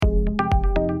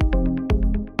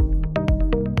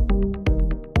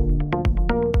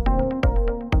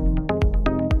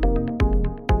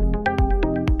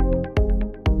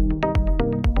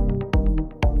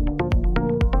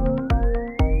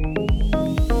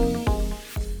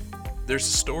There's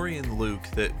a story in Luke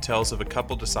that tells of a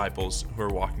couple disciples who are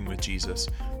walking with Jesus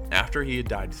after he had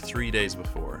died 3 days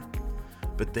before,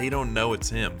 but they don't know it's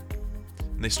him.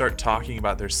 And they start talking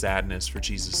about their sadness for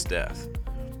Jesus' death.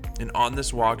 And on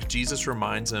this walk, Jesus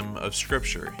reminds them of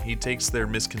Scripture. He takes their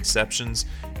misconceptions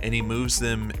and he moves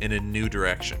them in a new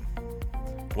direction.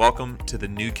 Welcome to the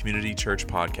New Community Church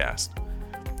podcast.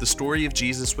 The story of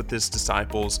Jesus with his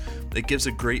disciples, it gives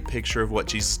a great picture of what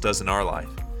Jesus does in our life,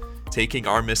 taking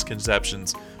our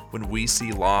misconceptions when we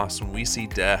see loss, when we see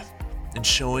death, and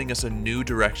showing us a new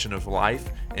direction of life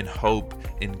and hope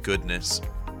and goodness.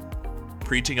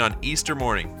 Preaching on Easter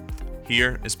morning,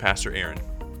 here is Pastor Aaron.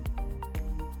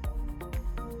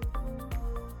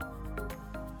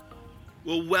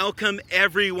 Well, welcome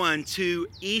everyone to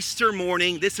Easter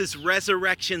morning. This is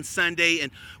Resurrection Sunday,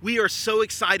 and we are so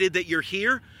excited that you're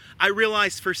here. I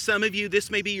realize for some of you,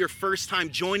 this may be your first time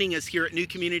joining us here at New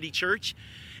Community Church.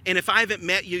 And if I haven't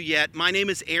met you yet, my name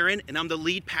is Aaron, and I'm the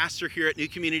lead pastor here at New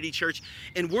Community Church.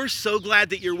 And we're so glad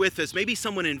that you're with us. Maybe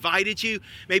someone invited you,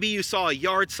 maybe you saw a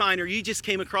yard sign, or you just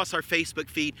came across our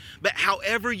Facebook feed. But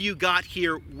however you got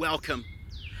here, welcome.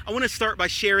 I want to start by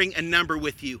sharing a number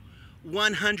with you.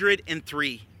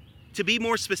 103. To be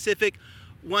more specific,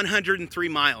 103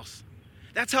 miles.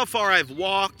 That's how far I've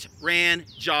walked, ran,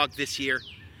 jogged this year.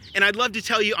 And I'd love to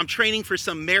tell you I'm training for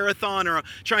some marathon or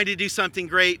trying to do something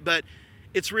great, but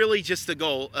it's really just the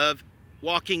goal of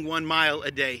walking 1 mile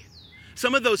a day.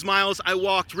 Some of those miles I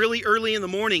walked really early in the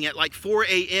morning at like 4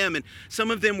 a.m. and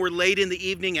some of them were late in the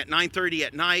evening at 9:30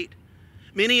 at night.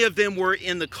 Many of them were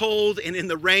in the cold and in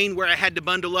the rain where I had to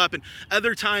bundle up, and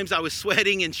other times I was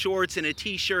sweating in shorts and a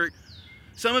t-shirt.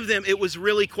 Some of them, it was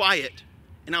really quiet,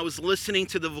 and I was listening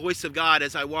to the voice of God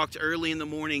as I walked early in the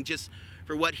morning just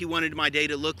for what he wanted my day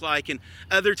to look like. And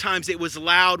other times it was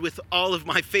loud with all of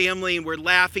my family, and we're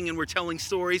laughing and we're telling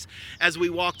stories as we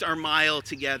walked our mile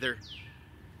together.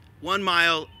 1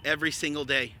 mile every single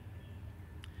day.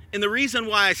 And the reason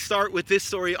why I start with this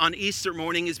story on Easter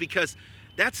morning is because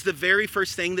that's the very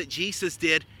first thing that Jesus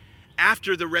did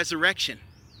after the resurrection.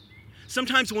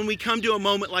 Sometimes when we come to a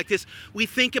moment like this, we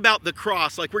think about the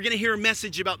cross, like we're going to hear a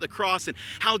message about the cross and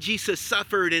how Jesus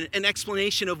suffered and an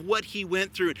explanation of what he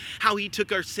went through and how he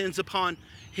took our sins upon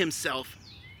himself.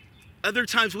 Other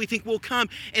times we think we'll come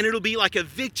and it'll be like a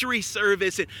victory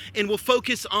service and we'll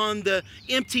focus on the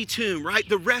empty tomb, right?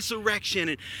 The resurrection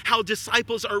and how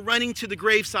disciples are running to the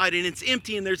graveside and it's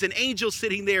empty and there's an angel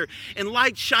sitting there and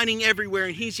light shining everywhere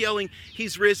and he's yelling,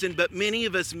 he's risen. But many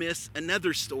of us miss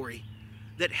another story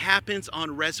that happens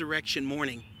on resurrection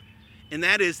morning. And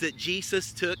that is that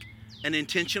Jesus took an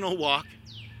intentional walk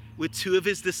with two of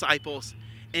his disciples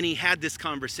and he had this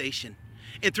conversation.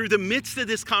 And through the midst of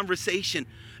this conversation,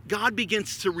 God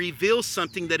begins to reveal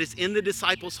something that is in the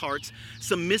disciples' hearts,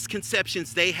 some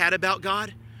misconceptions they had about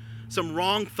God, some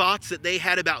wrong thoughts that they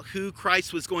had about who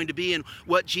Christ was going to be and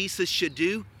what Jesus should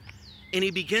do. And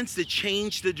he begins to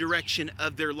change the direction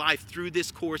of their life through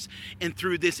this course and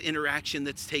through this interaction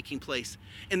that's taking place.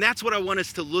 And that's what I want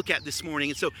us to look at this morning.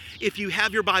 And so if you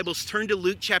have your Bibles, turn to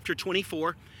Luke chapter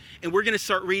 24, and we're going to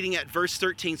start reading at verse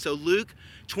 13. So Luke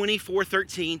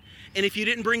 24:13. And if you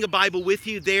didn't bring a Bible with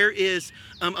you, there is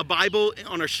a Bible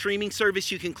on our streaming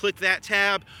service. You can click that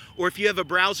tab. Or if you have a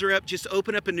browser up, just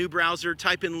open up a new browser,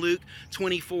 type in Luke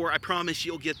 24. I promise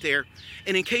you'll get there.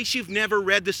 And in case you've never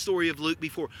read the story of Luke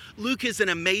before, Luke is an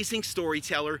amazing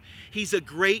storyteller. He's a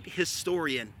great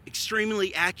historian,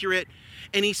 extremely accurate.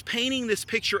 And he's painting this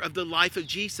picture of the life of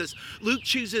Jesus. Luke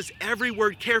chooses every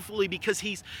word carefully because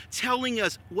he's telling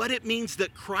us what it means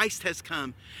that Christ has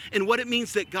come and what it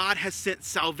means that God has sent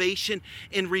salvation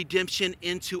and redemption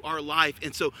into our life.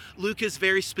 And so Luke is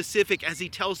very specific as he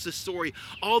tells the story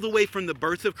all the way from the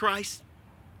birth of Christ.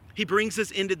 He brings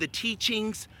us into the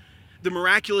teachings, the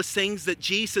miraculous things that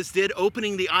Jesus did,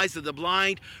 opening the eyes of the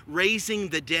blind, raising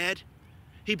the dead.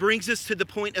 He brings us to the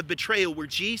point of betrayal where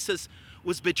Jesus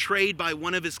was betrayed by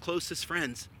one of his closest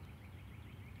friends.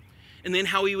 And then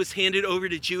how he was handed over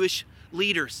to Jewish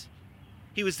leaders.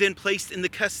 He was then placed in the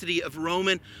custody of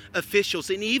Roman officials.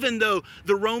 And even though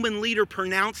the Roman leader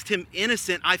pronounced him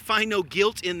innocent, I find no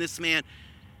guilt in this man,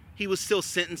 he was still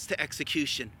sentenced to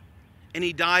execution. And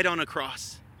he died on a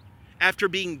cross. After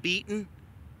being beaten,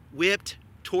 whipped,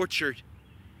 tortured,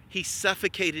 he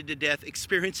suffocated to death,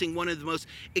 experiencing one of the most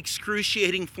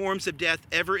excruciating forms of death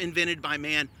ever invented by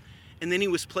man. And then he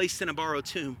was placed in a borrowed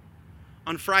tomb.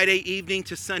 On Friday evening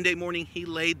to Sunday morning, he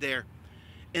laid there.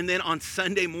 And then on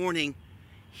Sunday morning,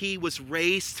 he was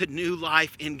raised to new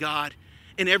life in God.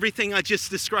 and everything I just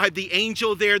described. The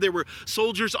angel there were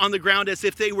soldiers on the ground as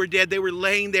if they were dead. They were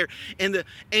laying there, and the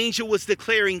angel was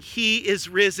declaring, he is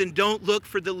risen. Don't look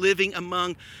for the living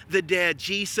among the dead.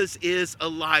 Jesus is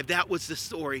alive. That was the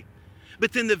story.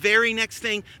 But then the very next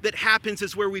thing that happens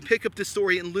is where we pick up the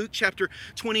story in Luke chapter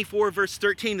 24, verse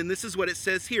 13. And this is what it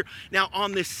says here. Now,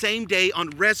 on this same day, on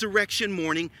resurrection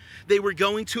morning, they were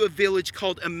going to a village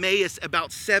called Emmaus,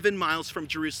 about 7 miles from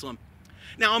Jerusalem.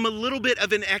 Now, I'm a little bit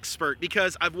of an expert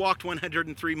because I've walked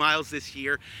 103 miles this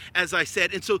year, as I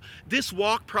said. And so this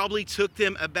walk probably took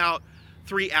them about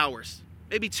 3 hours.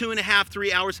 Maybe 2.5,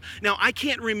 3 hours. Now, I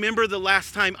can't remember the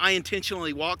last time I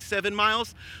intentionally walked 7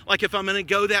 miles. Like if I'm going to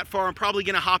go that far, I'm probably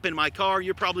going to hop in my car.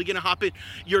 You're probably going to hop in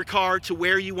your car to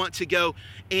where you want to go.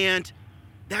 And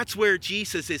that's where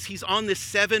Jesus is. He's on this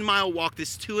 7-mile walk,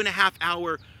 this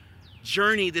 2.5-hour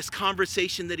journey, this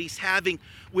conversation that he's having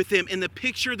with them. And the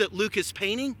picture that Luke is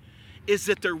painting is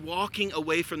that they're walking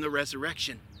away from the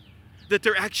resurrection, that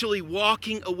they're actually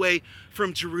walking away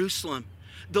from Jerusalem.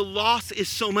 The loss is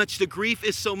so much, the grief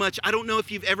is so much. I don't know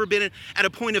if you've ever been at a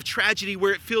point of tragedy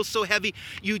where it feels so heavy,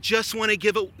 you just want to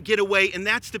get away. And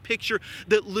that's the picture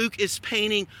that Luke is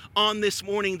painting on this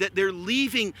morning, that they're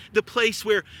leaving the place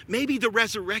where maybe the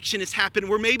resurrection has happened,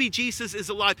 where maybe Jesus is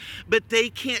alive, but they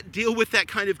can't deal with that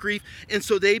kind of grief. And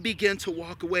so they begin to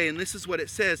walk away. And this is what it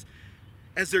says.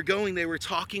 As they're going, they were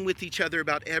talking with each other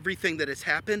about everything that has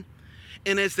happened.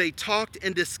 And as they talked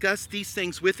and discussed these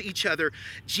things with each other,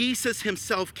 Jesus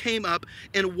himself came up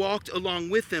and walked along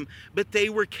with them, but they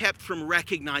were kept from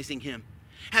recognizing him.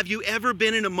 Have you ever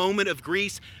been in a moment of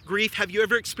grief? Have you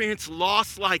ever experienced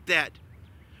loss like that,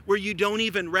 where you don't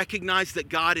even recognize that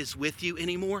God is with you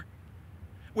anymore?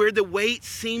 Where the weight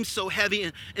seems so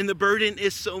heavy and the burden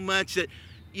is so much that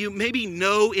you maybe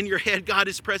know in your head God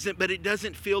is present, but it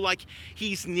doesn't feel like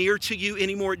he's near to you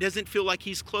anymore. It doesn't feel like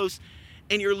he's close.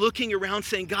 And you're looking around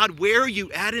saying, God, where are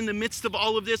you at in the midst of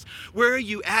all of this? Where are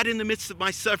you at in the midst of my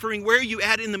suffering? Where are you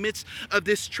at in the midst of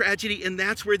this tragedy? And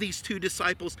that's where these two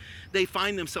disciples, they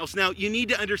find themselves. Now, you need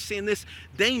to understand this.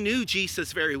 They knew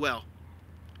Jesus very well.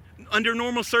 Under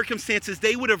normal circumstances,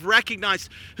 they would have recognized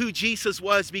who Jesus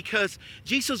was because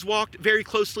Jesus walked very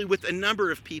closely with a number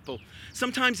of people.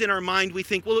 Sometimes in our mind, we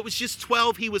think, well, it was just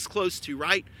 12 he was close to,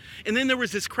 right? And then there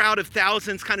was this crowd of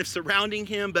thousands kind of surrounding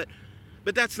him, but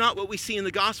that's not what we see in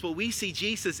the gospel. We see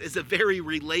Jesus as a very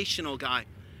relational guy,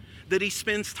 that he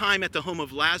spends time at the home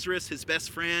of Lazarus, his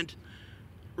best friend,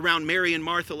 around Mary and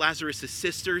Martha, Lazarus'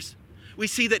 sisters. We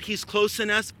see that he's close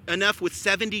enough with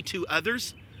 72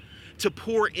 others to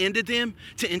pour into them,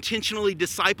 to intentionally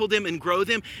disciple them and grow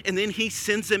them. And then he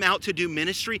sends them out to do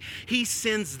ministry. He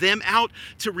sends them out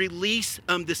to release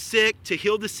the sick, to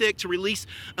heal the sick, to release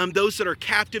those that are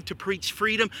captive, to preach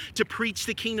freedom, to preach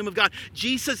the kingdom of God.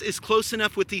 Jesus is close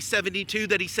enough with these 72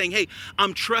 that he's saying, hey,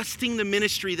 I'm trusting the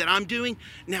ministry that I'm doing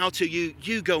now to you.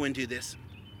 You go and do this.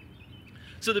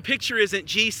 So the picture isn't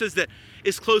Jesus that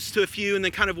is close to a few and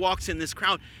then kind of walks in this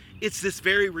crowd. It's this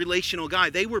very relational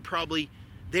guy. They were probably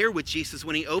there with Jesus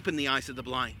when he opened the eyes of the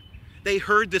blind. They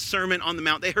heard the Sermon on the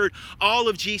Mount. They heard all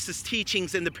of Jesus'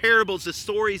 teachings and the parables, the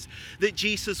stories that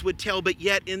Jesus would tell. But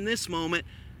yet in this moment,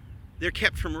 they're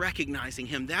kept from recognizing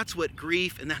him. That's what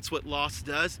grief and that's what loss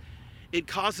does. It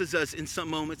causes us in some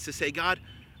moments to say, God,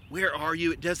 where are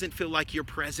you? It doesn't feel like you're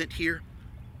present here.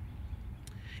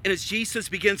 And as Jesus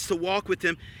begins to walk with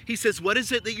them, he says, what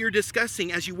is it that you're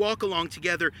discussing as you walk along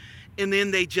together? And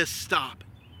then they just stop.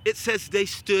 It says they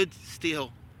stood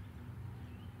still.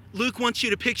 Luke wants you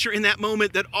to picture in that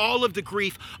moment that all of the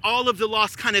grief, all of the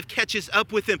loss kind of catches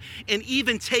up with them. And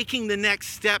even taking the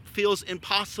next step feels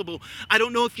impossible. I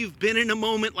don't know if you've been in a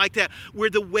moment like that where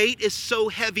the weight is so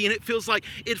heavy and it feels like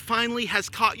it finally has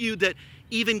caught you that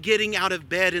even getting out of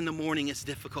bed in the morning is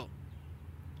difficult.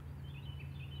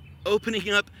 Opening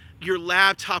up your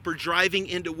laptop or driving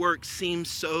into work seems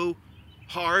so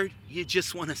hard. You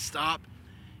just want to stop.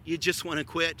 You just want to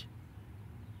quit.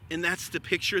 And that's the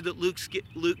picture that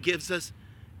Luke gives us.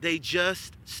 They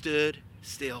just stood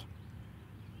still.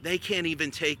 They can't even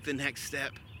take the next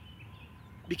step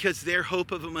because their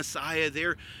hope of a Messiah,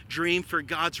 their dream for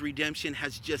God's redemption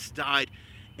has just died,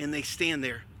 and they stand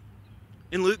there.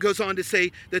 And Luke goes on to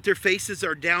say that their faces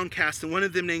are downcast. And one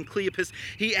of them, named Cleopas,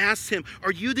 he asks him,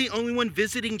 are you the only one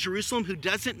visiting Jerusalem who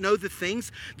doesn't know the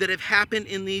things that have happened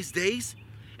in these days?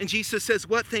 And Jesus says,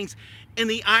 what things? And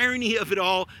the irony of it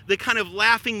all, the kind of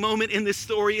laughing moment in this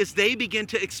story is they begin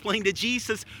to explain to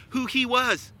Jesus who he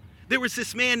was. There was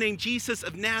this man named Jesus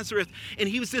of Nazareth, and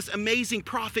he was this amazing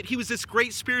prophet. He was this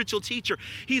great spiritual teacher.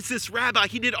 He's this rabbi.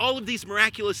 He did all of these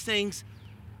miraculous things.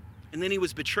 And then he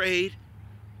was betrayed.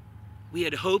 We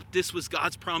had hoped this was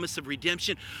God's promise of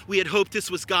redemption. We had hoped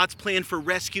this was God's plan for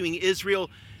rescuing Israel,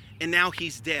 and now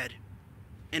he's dead.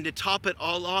 And to top it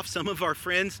all off, some of our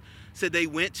friends said they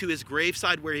went to his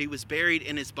graveside where he was buried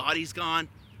and his body's gone.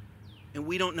 And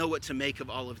we don't know what to make of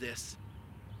all of this.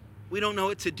 We don't know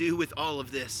what to do with all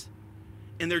of this.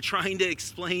 And they're trying to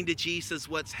explain to Jesus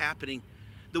what's happening,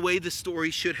 the way the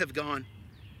story should have gone.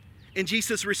 And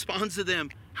Jesus responds to them,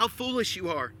 "How foolish you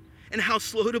are, and how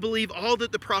slow to believe all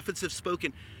that the prophets have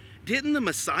spoken. Didn't the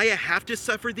Messiah have to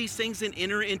suffer these things and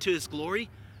enter into his glory?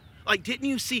 Like, didn't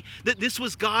you see that this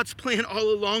was God's plan all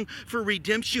along for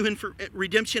redemption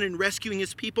and rescuing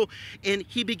his people? And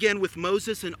he began with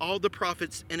Moses and all the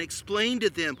prophets and explained to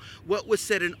them what was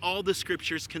said in all the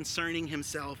scriptures concerning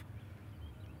himself."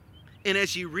 And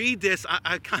as you read this,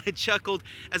 I kind of chuckled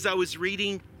as I was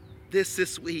reading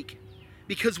this week,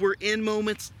 because we're in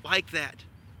moments like that.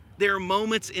 There are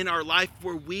moments in our life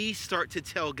where we start to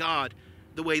tell God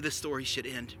the way the story should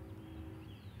end,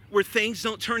 where things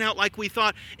don't turn out like we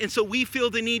thought. And so we feel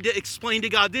the need to explain to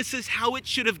God, this is how it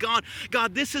should have gone.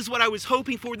 God, this is what I was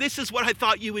hoping for. This is what I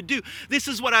thought you would do. This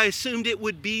is what I assumed it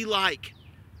would be like.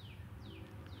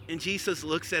 And Jesus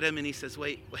looks at him and he says,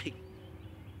 wait,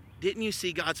 didn't you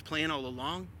see God's plan all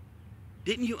along?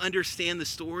 Didn't you understand the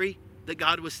story that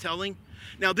God was telling?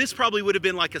 Now, this probably would have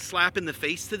been like a slap in the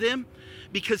face to them,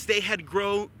 because they had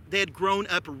grown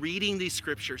up reading these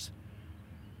scriptures,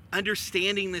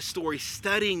 understanding this story,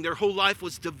 studying. Their whole life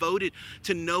was devoted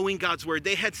to knowing God's word.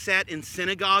 They had sat in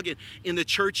synagogue and in the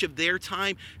church of their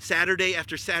time, Saturday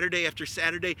after Saturday after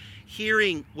Saturday,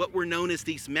 hearing what were known as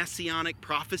these messianic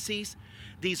prophecies,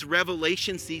 these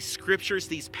revelations, these scriptures,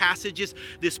 these passages,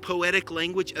 this poetic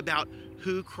language about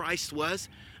who Christ was,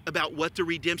 about what the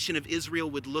redemption of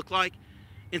Israel would look like.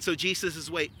 And so Jesus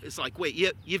is wait,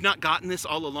 you've not gotten this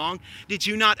all along? Did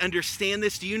you not understand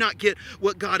this? Do you not get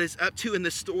what God is up to in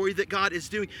the story that God is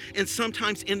doing? And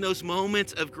sometimes in those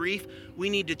moments of grief, we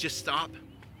need to just stop.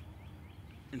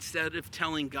 Instead of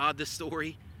telling God the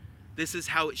story, this is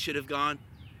how it should have gone,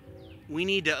 we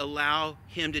need to allow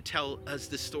him to tell us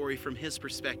the story from his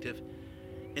perspective.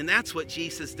 And that's what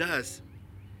Jesus does.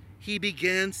 He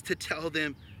begins to tell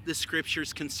them the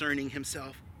scriptures concerning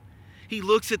himself. He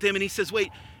looks at them and he says,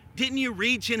 wait, didn't you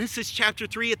read Genesis chapter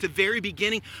 3 at the very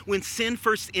beginning when sin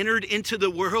first entered into the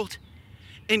world?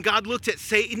 And God looked at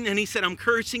Satan and he said, I'm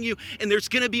cursing you. And there's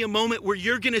going to be a moment where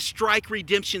you're going to strike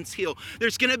redemption's heel.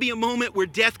 There's going to be a moment where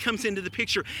death comes into the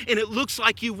picture and it looks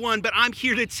like you won. But I'm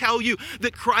here to tell you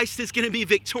that Christ is going to be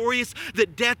victorious,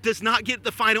 that death does not get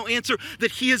the final answer,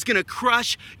 that he is going to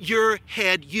crush your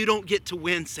head. You don't get to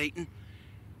win, Satan.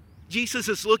 Jesus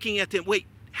is looking at them. Wait,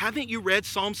 haven't you read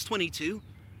Psalms 22?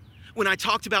 When I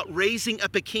talked about raising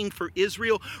up a king for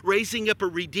Israel, raising up a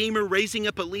redeemer, raising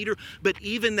up a leader, but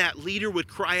even that leader would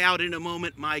cry out in a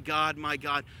moment, my God,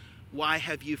 why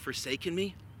have you forsaken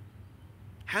me?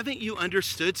 Haven't you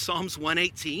understood Psalms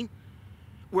 118?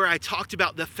 Where I talked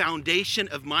about the foundation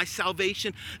of my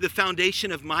salvation, the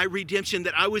foundation of my redemption,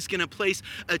 that I was going to place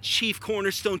a chief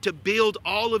cornerstone to build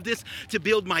all of this, to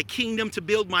build my kingdom, to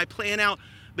build my plan out.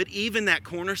 But even that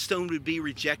cornerstone would be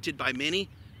rejected by many.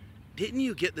 Didn't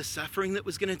you get the suffering that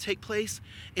was going to take place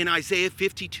in Isaiah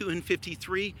 52 and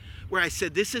 53, where I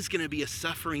said this is going to be a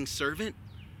suffering servant?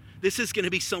 This is going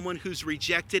to be someone who's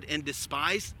rejected and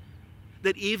despised,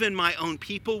 that even my own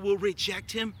people will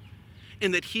reject him,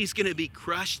 and that he's going to be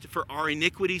crushed for our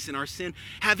iniquities and our sin.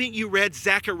 Haven't you read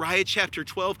Zechariah chapter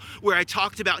 12, where I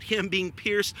talked about him being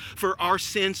pierced for our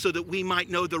sins so that we might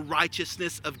know the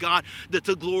righteousness of God, that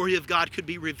the glory of God could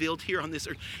be revealed here on this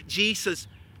earth? Jesus,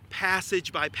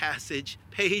 passage by passage,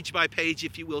 page by page,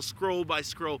 if you will, scroll by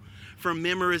scroll, from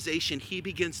memorization, he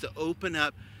begins to open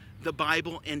up the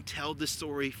Bible and tell the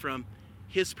story from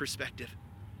his perspective.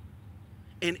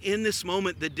 And in this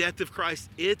moment, the death of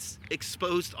Christ, it's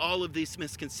exposed all of these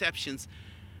misconceptions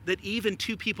that even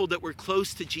two people that were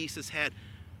close to Jesus had.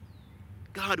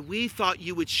 God, we thought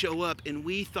you would show up and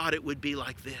we thought it would be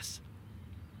like this.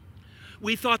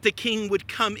 We thought the king would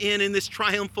come in this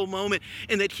triumphal moment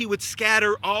and that he would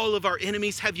scatter all of our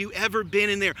enemies. Have you ever been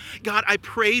in there? God, I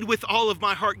prayed with all of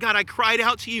my heart. God, I cried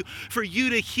out to you for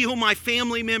you to heal my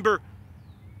family member.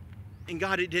 And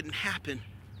God, it didn't happen.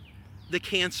 The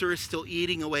cancer is still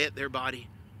eating away at their body.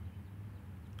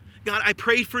 God, I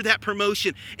prayed for that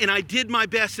promotion and I did my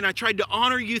best and I tried to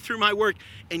honor you through my work.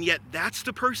 And yet that's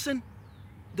the person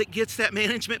that gets that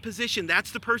management position.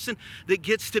 That's the person that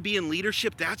gets to be in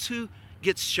leadership. That's who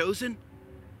gets chosen.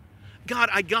 God,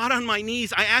 I got on my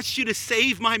knees. I asked you to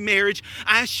save my marriage.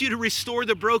 I asked you to restore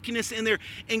the brokenness in there.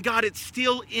 And God, it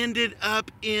still ended up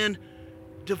in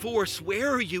divorce.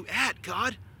 Where are you at,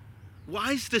 God?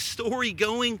 Why is the story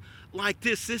going like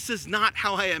this? This is not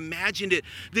how I imagined it.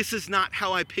 This is not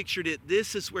how I pictured it.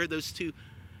 This is where those two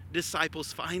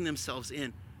disciples find themselves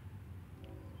in.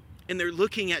 And they're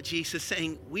looking at Jesus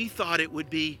saying, we thought it would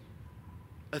be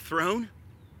a throne.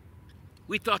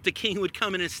 We thought the king would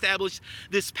come and establish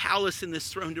this palace and this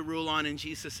throne to rule on. And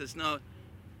Jesus says, no,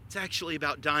 it's actually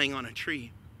about dying on a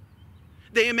tree.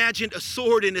 They imagined a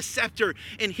sword and a scepter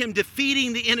and him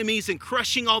defeating the enemies and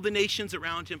crushing all the nations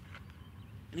around him.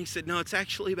 And he said, no, it's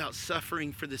actually about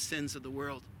suffering for the sins of the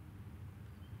world.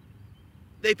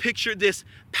 They pictured this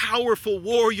powerful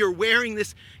warrior wearing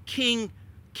this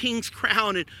king's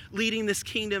crown and leading this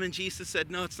kingdom. And Jesus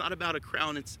said, no, it's not about a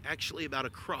crown. It's actually about a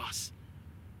cross.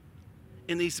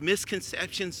 And these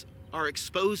misconceptions are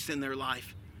exposed in their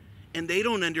life. And they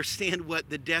don't understand what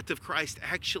the death of Christ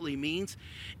actually means.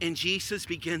 And Jesus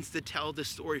begins to tell the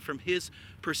story from his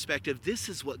perspective. This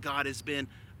is what God has been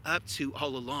up to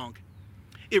all along.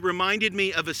 It reminded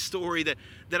me of a story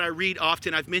that I read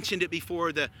often. I've mentioned it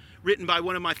before, written by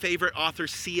one of my favorite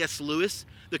authors, C.S. Lewis,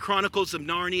 The Chronicles of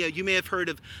Narnia. You may have heard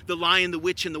of The Lion, the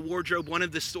Witch, and the Wardrobe, one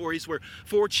of the stories where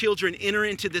 4 children enter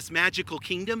into this magical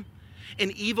kingdom.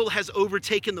 And evil has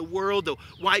overtaken the world. The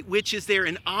white witch is there,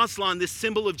 and Aslan, this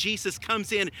symbol of Jesus,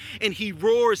 comes in and he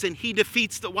roars and he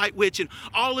defeats the white witch, and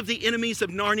all of the enemies of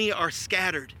Narnia are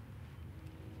scattered.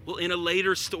 Well, in a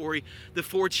later story, the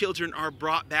 4 children are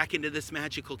brought back into this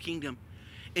magical kingdom,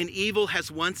 and evil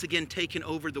has once again taken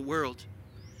over the world.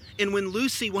 And when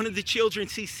Lucy, one of the children,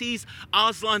 she sees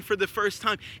Aslan for the first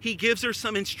time, he gives her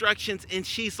some instructions, and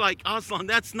she's like, Aslan,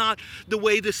 that's not the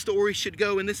way the story should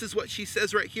go. And this is what she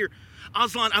says right here.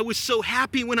 Aslan, I was so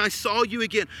happy when I saw you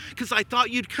again, because I thought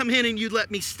you'd come in and you'd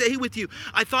let me stay with you.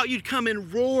 I thought you'd come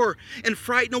and roar and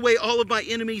frighten away all of my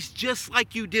enemies just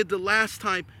like you did the last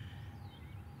time.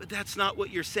 But that's not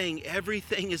what you're saying.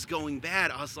 Everything is going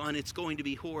bad, Aslan. It's going to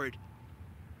be horrid.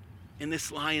 And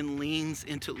this lion leans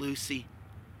into Lucy.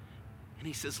 And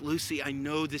he says, Lucy, I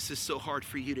know this is so hard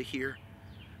for you to hear,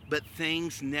 but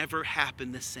things never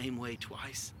happen the same way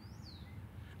twice.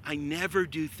 I never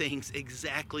do things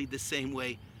exactly the same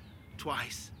way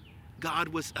twice. God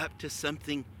was up to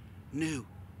something new.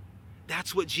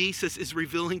 That's what Jesus is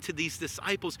revealing to these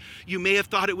disciples. You may have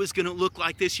thought it was going to look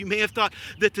like this. You may have thought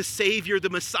that the Savior, the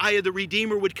Messiah, the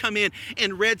Redeemer would come in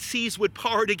and Red Seas would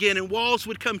part again and walls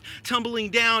would come tumbling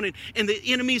down and the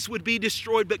enemies would be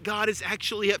destroyed. But God is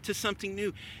actually up to something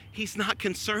new. He's not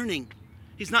concerning.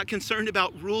 He's not concerned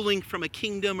about ruling from a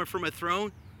kingdom or from a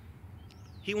throne.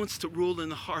 He wants to rule in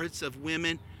the hearts of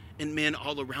women and men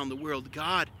all around the world.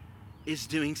 God is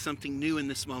doing something new in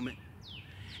this moment.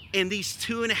 And these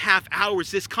 2.5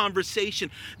 hours, this conversation,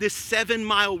 this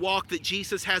 7-mile walk that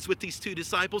Jesus has with these 2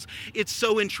 disciples, it's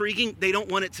so intriguing, they don't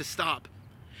want it to stop.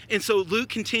 And so Luke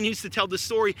continues to tell the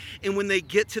story. And when they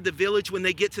get to the village, when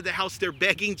they get to the house, they're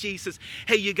begging Jesus,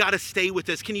 hey, you got to stay with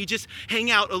us. Can you just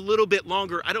hang out a little bit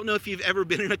longer? I don't know if you've ever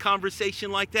been in a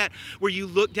conversation like that, where you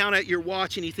look down at your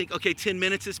watch and you think, okay, 10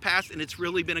 minutes has passed and it's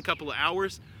really been a couple of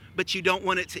hours, but you don't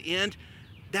want it to end.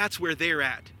 That's where they're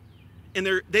at. And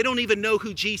they don't even know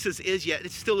who Jesus is yet.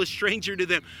 It's still a stranger to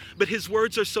them. But his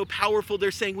words are so powerful.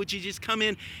 They're saying, would you just come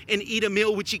in and eat a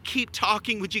meal? Would you keep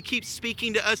talking? Would you keep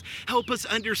speaking to us? Help us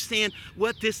understand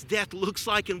what this death looks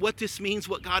like and what this means,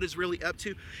 what God is really up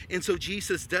to. And so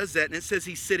Jesus does that. And it says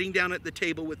he's sitting down at the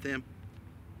table with them.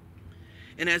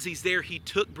 And as he's there, he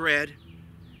took bread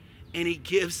and he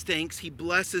gives thanks. He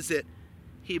blesses it.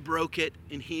 He broke it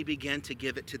and he began to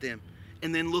give it to them.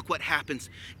 And then look what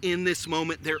happens. In this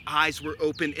moment, their eyes were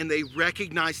opened and they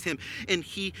recognized him, and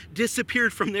he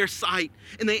disappeared from their sight.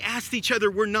 And they asked each other,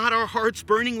 were not our hearts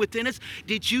burning within us?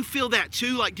 Did you feel that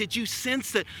too? Like, did you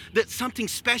sense that something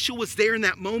special was there in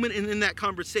that moment and in that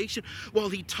conversation while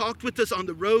he talked with us on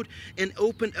the road and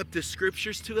opened up the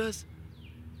scriptures to us?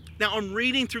 Now, I'm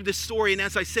reading through this story, and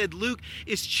as I said, Luke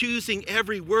is choosing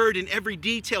every word and every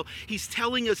detail. He's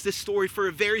telling us this story for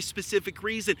a very specific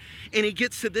reason. And he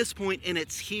gets to this point, and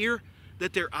it's here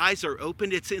that their eyes are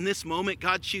opened. It's in this moment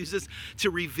God chooses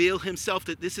to reveal himself,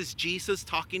 that this is Jesus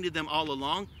talking to them all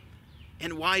along.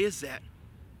 And why is that?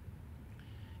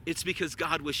 It's because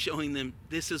God was showing them,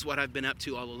 this is what I've been up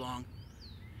to all along.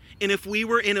 And if we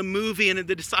were in a movie and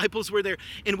the disciples were there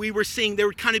and we were seeing, there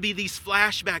would kind of be these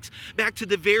flashbacks back to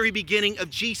the very beginning of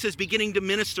Jesus beginning to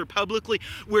minister publicly,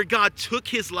 where God took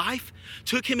his life,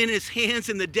 took him in his hands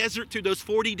in the desert through those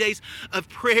 40 days of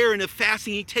prayer and of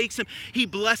fasting. He takes him, he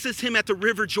blesses him at the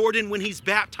River Jordan when he's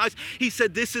baptized. He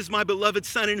said, this is my beloved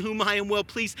son in whom I am well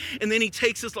pleased. And then he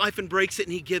takes his life and breaks it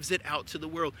and he gives it out to the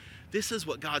world. This is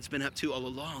what God's been up to all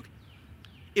along.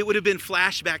 It would have been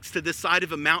flashbacks to the side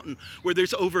of a mountain where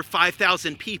there's over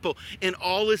 5,000 people, and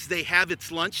all as they have, it's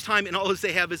lunchtime, and all as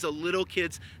they have is a little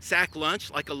kid's sack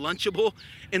lunch, like a Lunchable,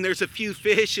 and there's a few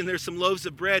fish and there's some loaves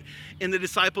of bread, and the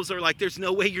disciples are like, there's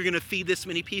no way you're going to feed this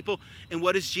many people. And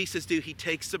what does Jesus do? He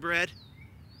takes the bread,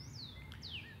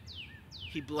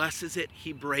 he blesses it,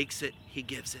 he breaks it, he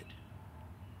gives it.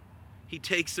 He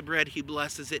takes the bread, he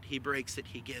blesses it, he breaks it,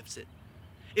 he gives it.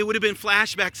 It would have been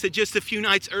flashbacks to just a few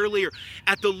nights earlier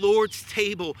at the Lord's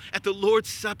table, at the Lord's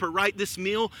Supper, right? This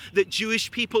meal that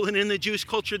Jewish people and in the Jewish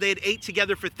culture, they had ate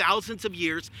together for thousands of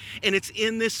years. And it's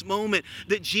in this moment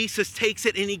that Jesus takes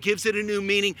it and he gives it a new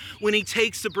meaning when he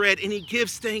takes the bread and he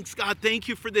gives thanks. God, thank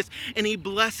you for this. And he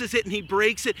blesses it and he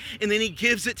breaks it and then he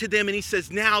gives it to them and he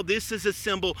says, now this is a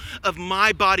symbol of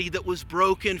my body that was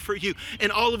broken for you.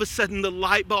 And all of a sudden the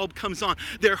light bulb comes on.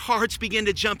 Their hearts begin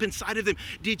to jump inside of them.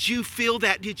 Did you feel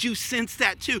that? Did you sense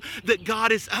that too? That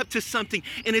God is up to something.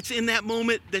 And it's in that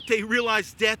moment that they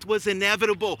realized death was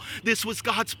inevitable. This was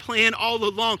God's plan all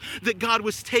along, that God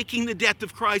was taking the death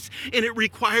of Christ and it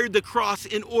required the cross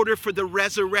in order for the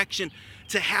resurrection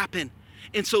to happen.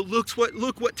 And so look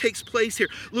what takes place here.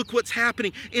 Look what's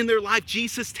happening in their life.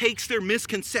 Jesus takes their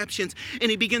misconceptions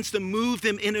and he begins to move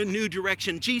them in a new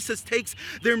direction. Jesus takes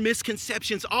their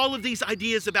misconceptions, all of these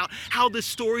ideas about how the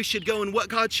story should go and what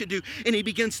God should do, and he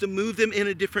begins to move them in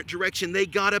a different direction. They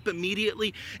got up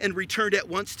immediately and returned at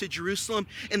once to Jerusalem,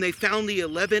 and they found the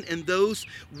 11 and those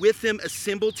with them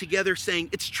assembled together saying,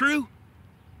 it's true.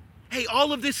 Hey,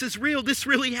 all of this is real. This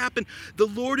really happened. The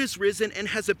Lord is risen and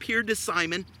has appeared to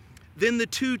Simon. Then the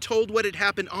two told what had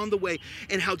happened on the way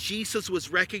and how Jesus was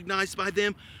recognized by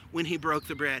them when he broke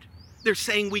the bread. They're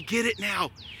saying, we get it now.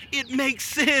 It makes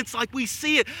sense, like we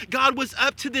see it. God was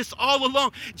up to this all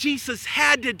along. Jesus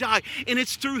had to die, and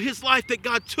it's through his life that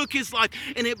God took his life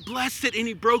and it blessed it and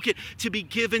he broke it to be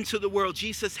given to the world.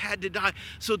 Jesus had to die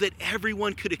so that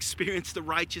everyone could experience the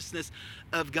righteousness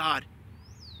of God.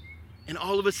 And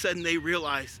all of a sudden they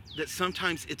realize that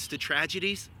sometimes it's the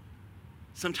tragedies,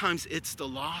 sometimes it's the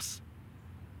loss,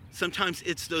 sometimes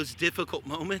it's those difficult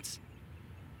moments.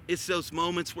 It's those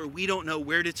moments where we don't know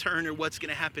where to turn or what's going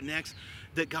to happen next,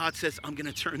 that God says, I'm going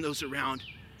to turn those around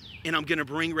and I'm going to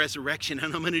bring resurrection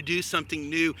and I'm going to do something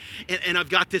new. And I've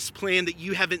got this plan that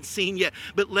you haven't seen yet,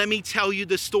 but let me tell you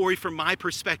the story from my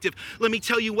perspective. Let me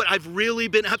tell you what I've really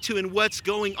been up to and what's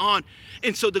going on.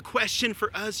 And so the question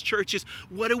for us, church, is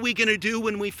what are we going to do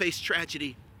when we face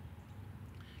tragedy?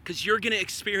 Because you're going to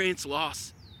experience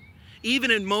loss.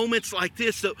 Even in moments like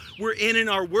this that we're in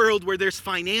our world, where there's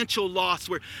financial loss,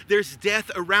 where there's death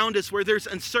around us, where there's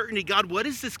uncertainty, God, what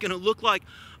is this going to look like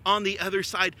on the other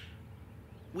side?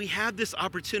 We have this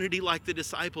opportunity, like the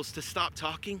disciples, to stop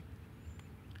talking,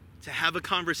 to have a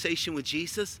conversation with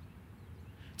Jesus,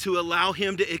 to allow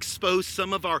him to expose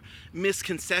some of our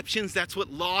misconceptions. That's what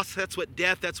loss, that's what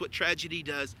death, that's what tragedy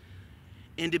does.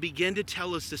 And to begin to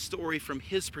tell us the story from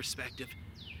his perspective,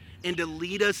 and to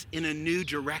lead us in a new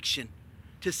direction,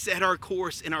 to set our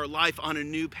course in our life on a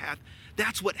new path.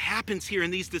 That's what happens here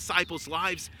in these disciples'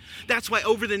 lives. That's why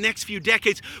over the next few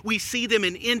decades, we see them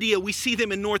in India, we see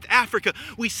them in North Africa,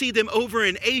 we see them over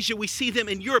in Asia, we see them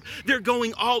in Europe. They're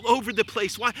going all over the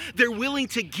place. Why? They're willing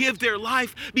to give their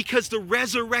life because the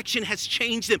resurrection has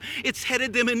changed them. It's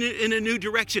headed them in a new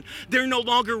direction. They're no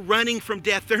longer running from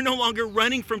death. They're no longer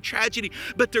running from tragedy,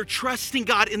 but they're trusting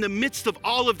God in the midst of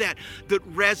all of that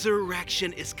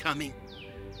resurrection is coming.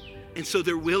 And so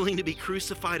they're willing to be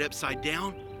crucified upside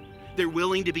down. They're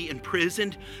willing to be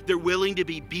imprisoned. They're willing to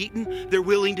be beaten. They're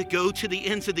willing to go to the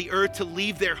ends of the earth, to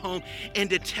leave their home and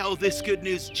to tell this good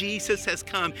news. Jesus has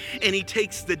come, and he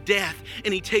takes the death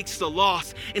and he takes the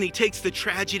loss and he takes the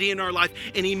tragedy in our life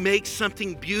and he makes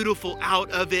something beautiful out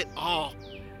of it all.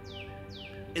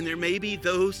 And there may be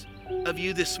those of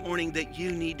you this morning that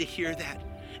you need to hear that.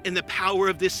 And the power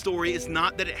of this story is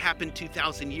not that it happened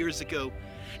 2,000 years ago.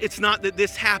 It's not that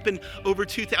this happened over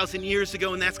 2,000 years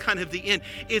ago and that's kind of the end.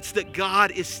 It's that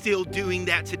God is still doing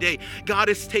that today. God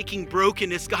is taking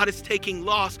brokenness. God is taking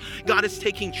loss. God is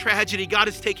taking tragedy. God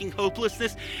is taking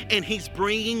hopelessness, and he's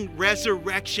bringing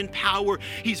resurrection power.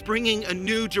 He's bringing a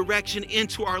new direction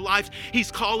into our lives. He's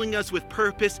calling us with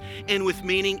purpose and with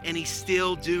meaning, and he's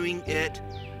still doing it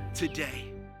today.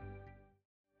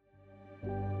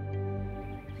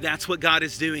 That's what God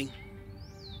is doing.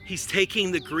 He's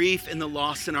taking the grief and the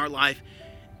loss in our life,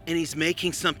 and he's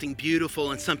making something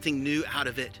beautiful and something new out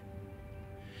of it.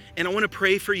 And I want to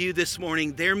pray for you this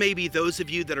morning. There may be those of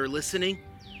you that are listening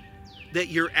that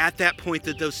you're at that point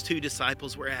that those two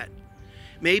disciples were at.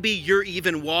 Maybe you're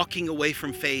even walking away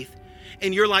from faith.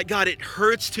 And you're like, God, it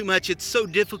hurts too much. It's so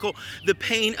difficult, the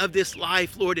pain of this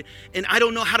life, Lord. And I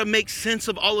don't know how to make sense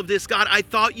of all of this. God, I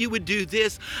thought you would do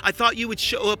this. I thought you would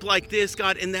show up like this,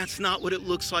 God, and that's not what it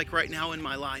looks like right now in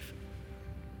my life.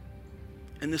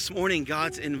 And this morning,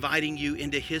 God's inviting you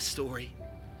into his story.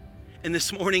 And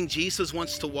this morning, Jesus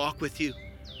wants to walk with you.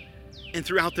 And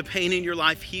throughout the pain in your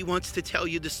life, he wants to tell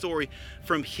you the story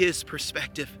from his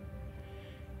perspective.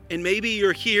 And maybe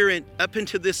you're here and up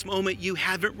until this moment, you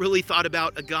haven't really thought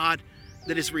about a God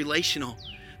that is relational,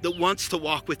 that wants to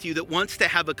walk with you, that wants to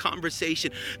have a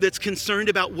conversation, that's concerned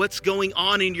about what's going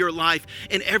on in your life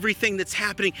and everything that's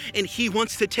happening. And he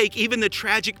wants to take even the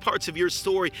tragic parts of your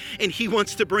story and he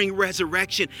wants to bring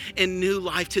resurrection and new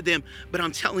life to them. But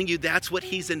I'm telling you, that's what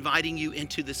he's inviting you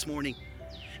into this morning.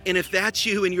 And if that's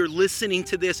you and you're listening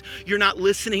to this, you're not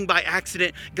listening by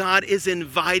accident. God is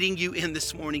inviting you in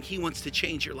this morning. He wants to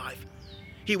change your life.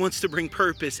 He wants to bring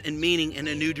purpose and meaning in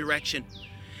a new direction.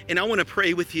 And I want to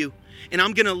pray with you. And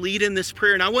I'm going to lead in this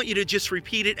prayer. And I want you to just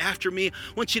repeat it after me.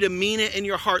 I want you to mean it in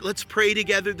your heart. Let's pray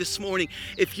together this morning.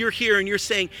 If you're here and you're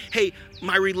saying, hey,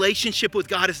 my relationship with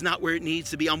God is not where it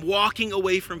needs to be. I'm walking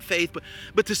away from faith.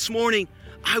 But this morning,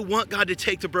 I want God to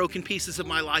take the broken pieces of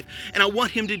my life and I want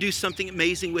him to do something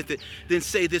amazing with it. Then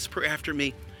say this prayer after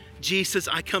me. Jesus,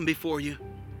 I come before you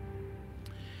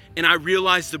and I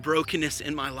realize the brokenness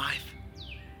in my life.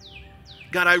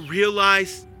 God, I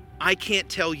realize I can't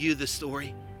tell you the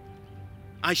story.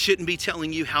 I shouldn't be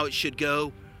telling you how it should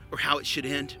go or how it should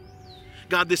end.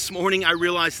 God, this morning I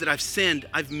realize that I've sinned.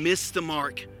 I've missed the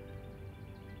mark.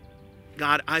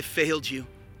 God, I failed you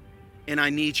and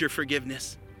I need your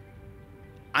forgiveness.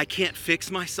 I can't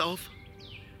fix myself.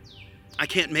 I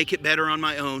can't make it better on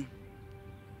my own.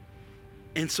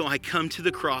 And so I come to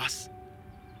the cross.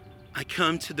 I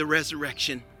come to the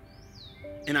resurrection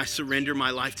and I surrender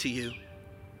my life to you.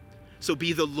 So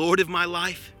be the Lord of my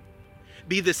life.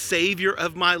 Be the Savior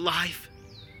of my life.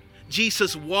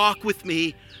 Jesus, walk with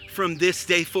me from this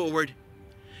day forward.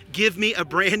 Give me a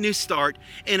brand new start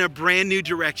and a brand new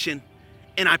direction.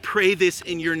 And I pray this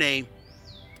in your name.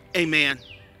 Amen.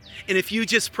 And if you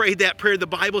just prayed that prayer, the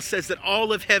Bible says that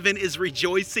all of heaven is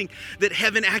rejoicing, that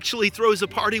heaven actually throws a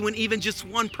party when even just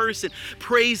one person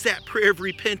prays that prayer of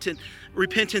repentance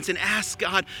and asks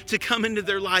God to come into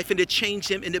their life and to change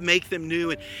them and to make them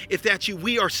new. And if that's you,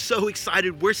 we are so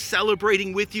excited. We're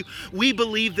celebrating with you. We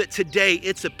believe that today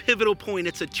it's a pivotal point.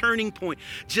 It's a turning point.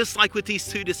 Just like with these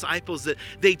two disciples, that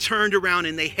they turned around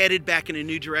and they headed back in a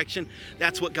new direction.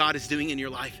 That's what God is doing in your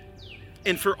life.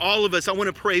 And for all of us, I want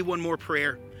to pray one more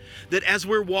prayer. That as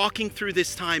we're walking through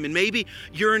this time, and maybe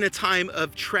you're in a time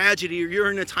of tragedy or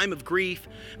you're in a time of grief,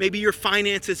 maybe your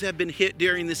finances have been hit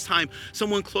during this time,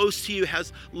 someone close to you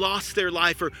has lost their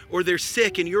life or they're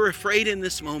sick and you're afraid in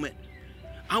this moment.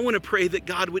 I want to pray that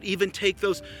God would even take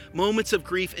those moments of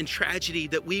grief and tragedy,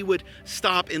 that we would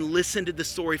stop and listen to the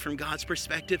story from God's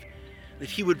perspective, that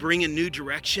he would bring a new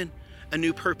direction, a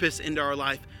new purpose into our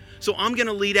life. So I'm going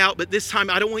to lead out, but this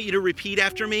time I don't want you to repeat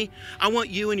after me. I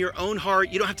want you in your own heart.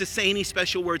 You don't have to say any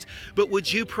special words, but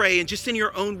would you pray and just in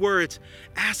your own words,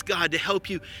 ask God to help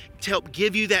you, to help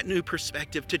give you that new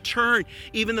perspective, to turn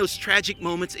even those tragic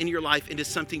moments in your life into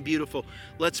something beautiful.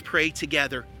 Let's pray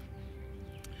together.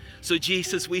 So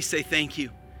Jesus, we say thank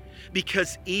you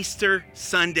because Easter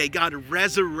Sunday, God,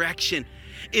 resurrection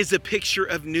is a picture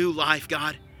of new life,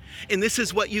 God. And this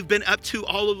is what you've been up to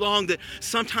all along, that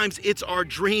sometimes it's our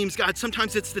dreams, God.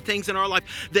 Sometimes it's the things in our life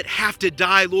that have to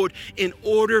die, Lord, in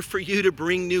order for you to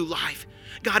bring new life.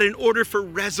 God, in order for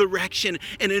resurrection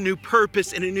and a new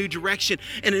purpose and a new direction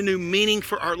and a new meaning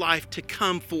for our life to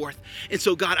come forth. And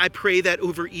so, God, I pray that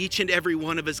over each and every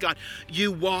one of us, God,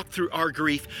 you walk through our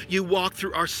grief. You walk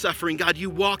through our suffering. God, you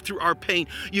walk through our pain.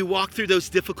 You walk through those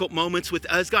difficult moments with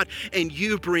us, God, and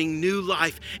you bring new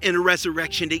life and a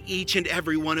resurrection to each and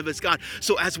every one of us, God.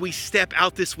 So as we step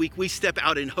out this week, we step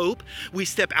out in hope. We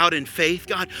step out in faith,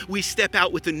 God. We step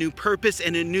out with a new purpose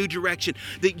and a new direction,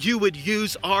 that you would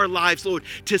use our lives, Lord,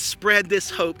 to spread this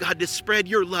hope, God, to spread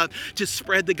your love, to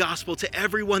spread the gospel to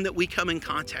everyone that we come in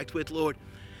contact with, Lord.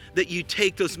 That you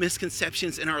take those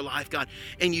misconceptions in our life, God,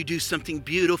 and you do something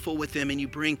beautiful with them and you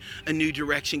bring a new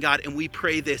direction, God. And we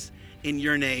pray this in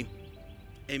your name.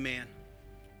 Amen.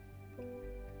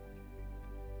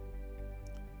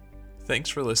 Thanks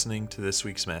for listening to this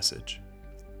week's message.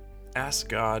 Ask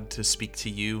God to speak to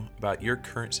you about your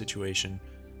current situation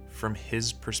from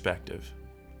his perspective.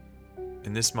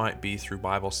 And this might be through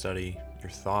Bible study, your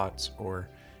thoughts, or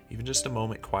even just a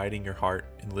moment quieting your heart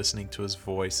and listening to his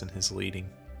voice and his leading.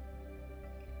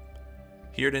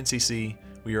 Here at NCC,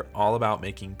 we are all about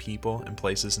making people and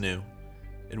places new.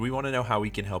 and we want to know how we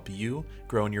can help you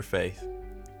grow in your faith.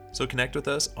 So connect with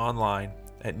us online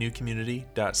at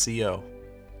newcommunity.co.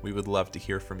 We would love to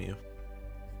hear from you.